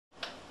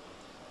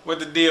What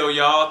the deal,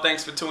 y'all?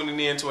 Thanks for tuning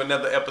in to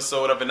another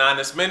episode of An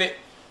Honest Minute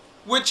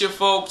with your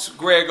folks,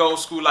 Greg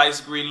Olskool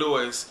Ice-Gre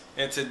Lewis.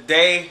 And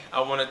today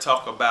I want to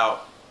talk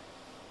about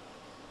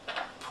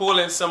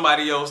pulling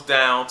somebody else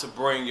down to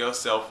bring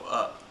yourself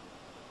up.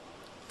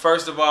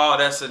 First of all,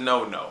 that's a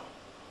no-no.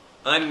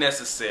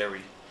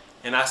 Unnecessary.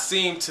 And I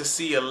seem to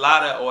see a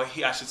lot of, or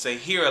I should say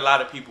hear a lot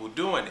of people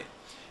doing it.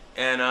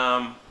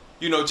 And,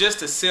 just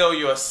to sell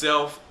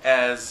yourself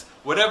as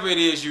whatever it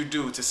is you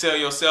do, to sell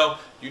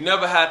yourself, you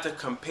never have to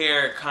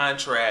compare,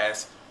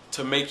 contrast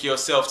to make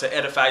yourself, to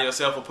edify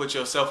yourself or put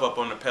yourself up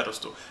on the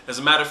pedestal. As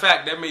a matter of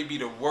fact, that may be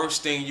the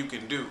worst thing you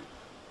can do.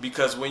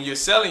 Because when you're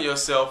selling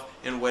yourself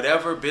in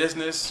whatever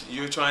business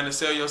you're trying to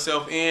sell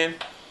yourself in,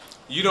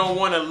 you don't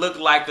want to look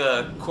like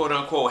a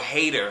quote-unquote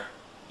hater.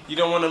 You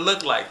don't want to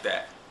look like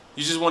that.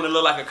 You just want to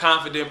look like a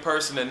confident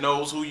person that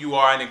knows who you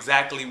are and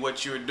exactly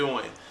what you're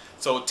doing.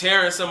 So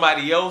tearing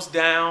somebody else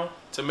down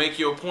to make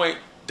your point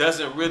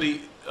doesn't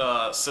really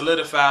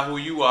solidify who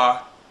you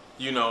are.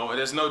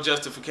 There's no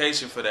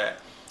justification for that.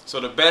 So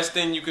the best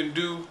thing you can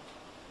do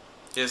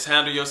is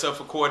handle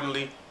yourself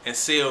accordingly and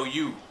sell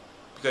you.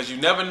 Because you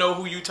never know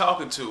who you're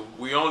talking to.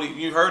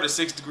 You heard of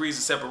 6 degrees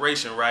of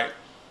separation, right?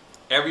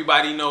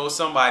 Everybody knows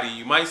somebody.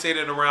 You might say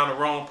that around the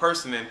wrong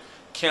person and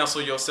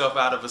cancel yourself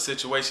out of a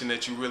situation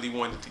that you really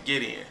wanted to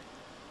get in.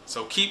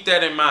 So keep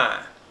that in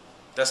mind.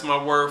 That's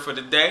my word for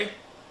the day.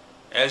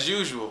 As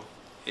usual,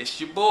 it's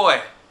your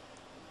boy,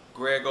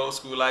 Greg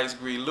Olskool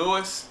Ice-Gre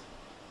Lewis,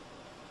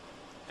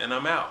 and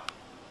I'm out.